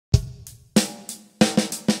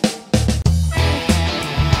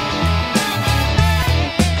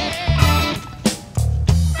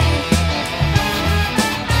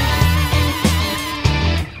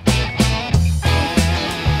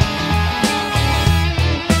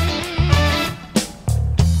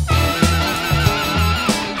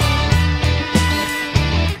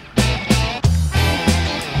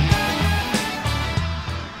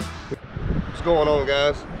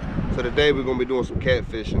guys, so today we're gonna be doing some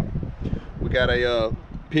catfishing. We got a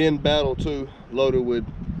Penn Battle 2 loaded with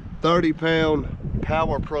 30-pound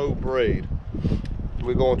Power Pro braid.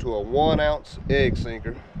 We're going to a 1-ounce egg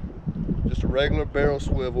sinker, just a regular barrel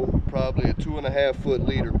swivel, probably a 2.5-foot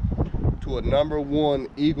leader, to a #1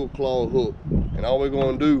 eagle claw hook. And all we're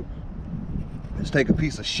gonna do is take a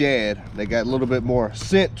piece of shad. They got a little bit more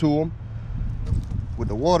scent to them. With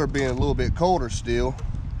the water being a little bit colder still,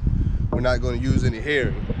 we're not going to use any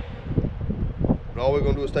herring. But all we're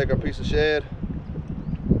going to do is take our piece of shad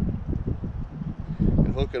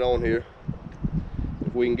and hook it on here,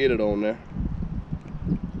 if we can get it on there.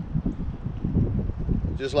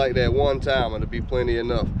 Just like that one time, and it'll be plenty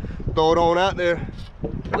enough. Throw it on out there.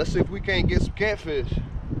 Let's see if we can't get some catfish.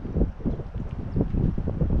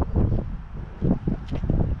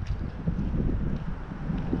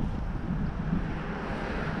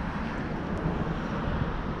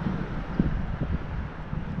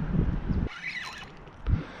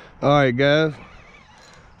 All right, guys,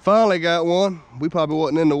 finally got one. We probably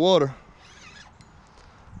wasn't in the water,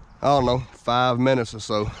 I don't know, 5 minutes or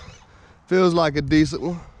so. Feels like a decent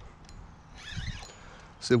one.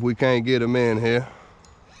 See if we can't get him in here.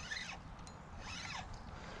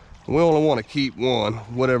 We only want to keep one.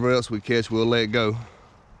 Whatever else we catch, we'll let go.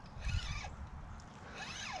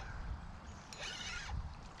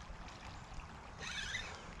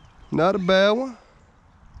 Not a bad one.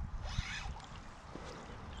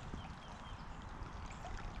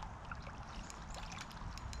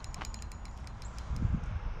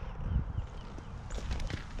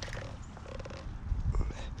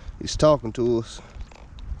 He's talking to us.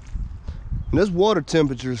 And this water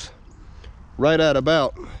temperature's right at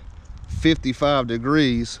about 55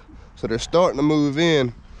 degrees. So they're starting to move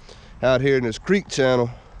in out here in this creek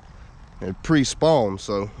channel and pre-spawn,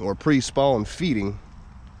 or pre-spawn feeding.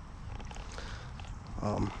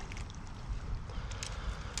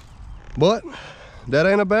 But that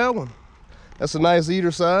ain't a bad one. That's a nice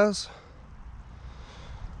eater size.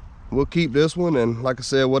 We'll keep this one, and like I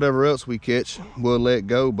said, whatever else we catch, we'll let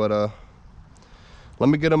go. But let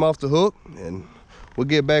me get him off the hook, and we'll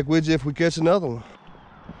get back with you if we catch another one.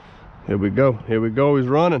 Here we go, he's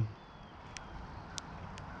running.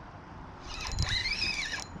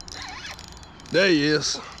 There he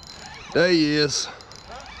is, there he is.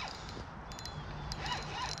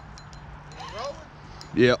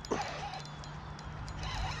 Yep.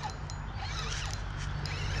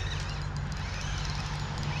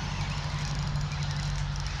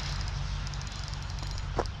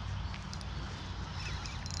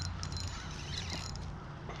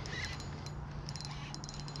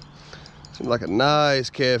 Seems like a nice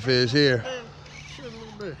catfish here.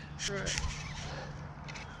 I'm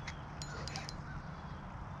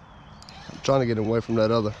trying to get away from that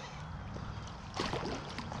other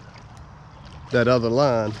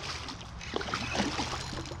line.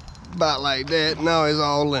 About like that. Now he's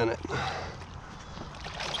all in it.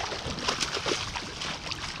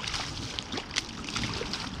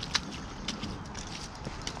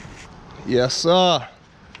 Yes, sir.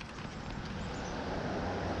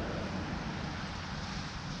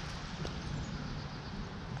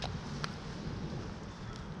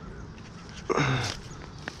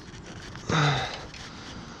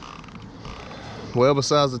 Well,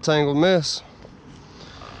 besides the tangled mess,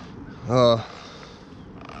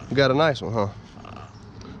 we got a nice one, huh?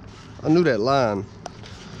 I knew that line.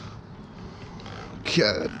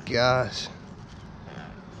 Good gosh.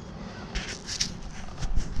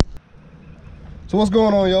 So what's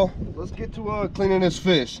going on, y'all? Let's get to cleaning this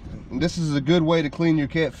fish. And this is a good way to clean your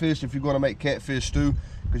catfish if you're going to make catfish stew,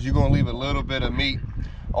 because you're going to leave a little bit of meat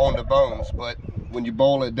on the bones. But when you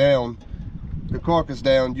boil it down, the carcass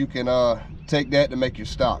down, you can take that to make your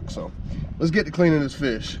stock. So let's get to cleaning this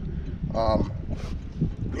fish.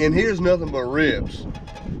 And here's nothing but ribs.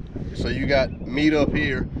 So you got meat up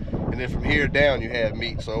here, and then from here down you have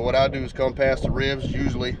meat. So what I do is come past the ribs,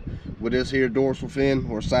 usually with this here dorsal fin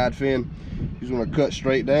or side fin. You just want to cut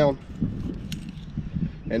straight down,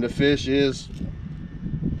 and the fish is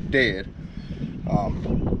dead.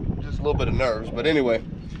 Just a little bit of nerves, but anyway,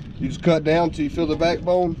 you just cut down till you feel the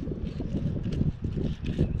backbone,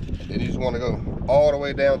 and you just want to go all the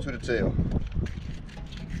way down to the tail,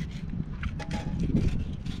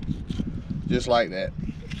 just like that.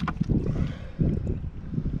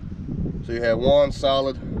 So you have one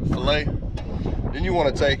solid fillet. Then you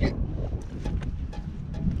want to take it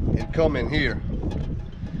and come in here,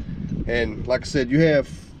 and like I said, you have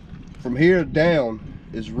from here down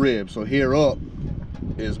is ribs, so here up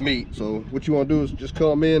is meat. So what you want to do is just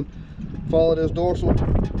come in, follow this dorsal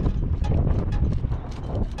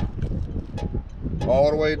all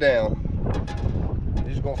the way down. You're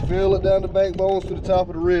just gonna feel it down the backbones to the top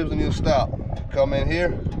of the ribs and you'll stop. Come in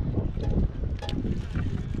here.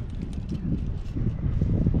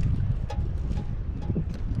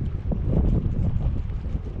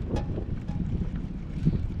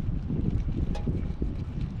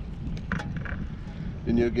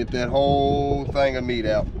 Then you'll get that whole thing of meat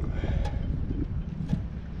out.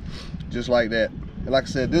 Just like that. And like I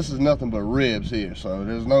said, this is nothing but ribs here, so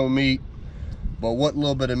there's no meat. But what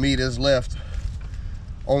little bit of meat is left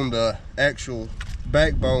on the actual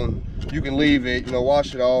backbone, you can leave it, you know,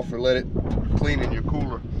 wash it off or let it clean in your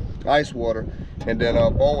cooler ice water, and then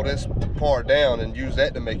boil this part down and use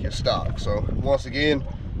that to make your stock. So once again,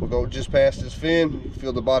 we'll go just past this fin,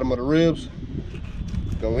 feel the bottom of the ribs,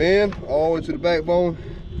 go in all the way to the backbone,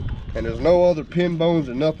 and there's no other pin bones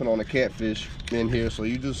or nothing on the catfish in here, so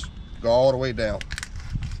you just go all the way down.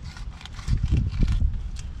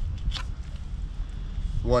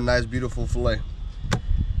 One nice beautiful fillet.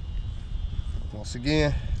 Once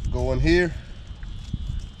again, go in here.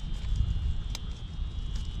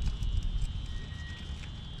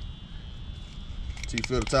 Till you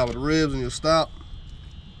feel the top of the ribs and you'll stop.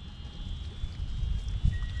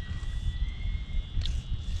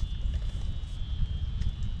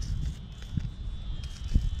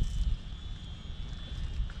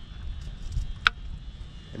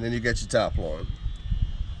 And then you got your top line.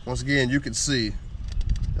 Once again, you can see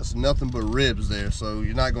that's nothing but ribs there, so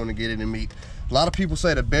you're not going to get any meat. A lot of people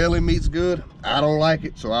say the belly meat's good. I don't like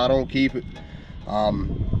it, so I don't keep it. I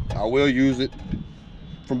will use it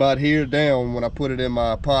from about here down when I put it in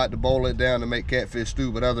my pot to boil it down to make catfish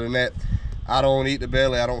stew, but other than that, I don't eat the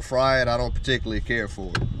belly, I don't fry it, I don't particularly care for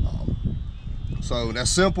it. So that's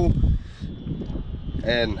simple,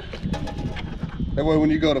 and that way when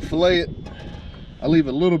you go to fillet it, I leave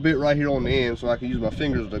a little bit right here on the end so I can use my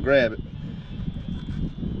fingers to grab it.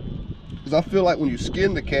 Because I feel like when you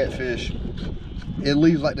skin the catfish, it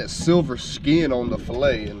leaves like that silver skin on the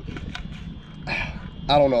fillet, and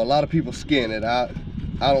I don't know, a lot of people skin it. I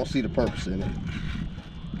don't see the purpose in it.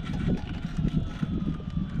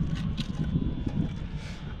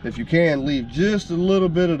 If you can, leave just a little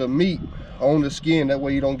bit of the meat on the skin, that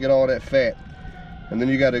way you don't get all that fat. And then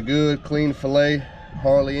you got a good clean fillet,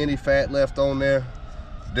 hardly any fat left on there.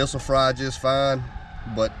 This will fry just fine,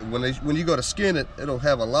 but when you go to skin it, it'll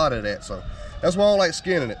have a lot of that, so that's why I don't like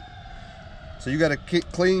skinning it. So you got a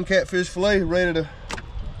clean catfish fillet ready to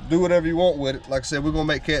do whatever you want with it. Like I said, we're gonna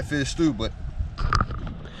make catfish stew, but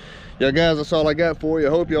yeah guys, that's all I got for you. I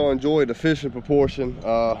hope y'all enjoyed the fishing proportion.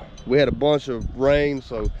 We had a bunch of rain,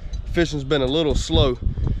 so fishing's been a little slow.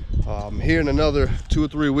 Here in another 2 or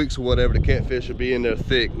 3 weeks or whatever, the catfish will be in there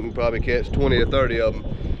thick. We can probably catch 20 or 30 of them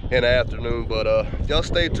in the afternoon. But y'all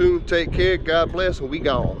stay tuned, take care, God bless, and we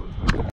gone.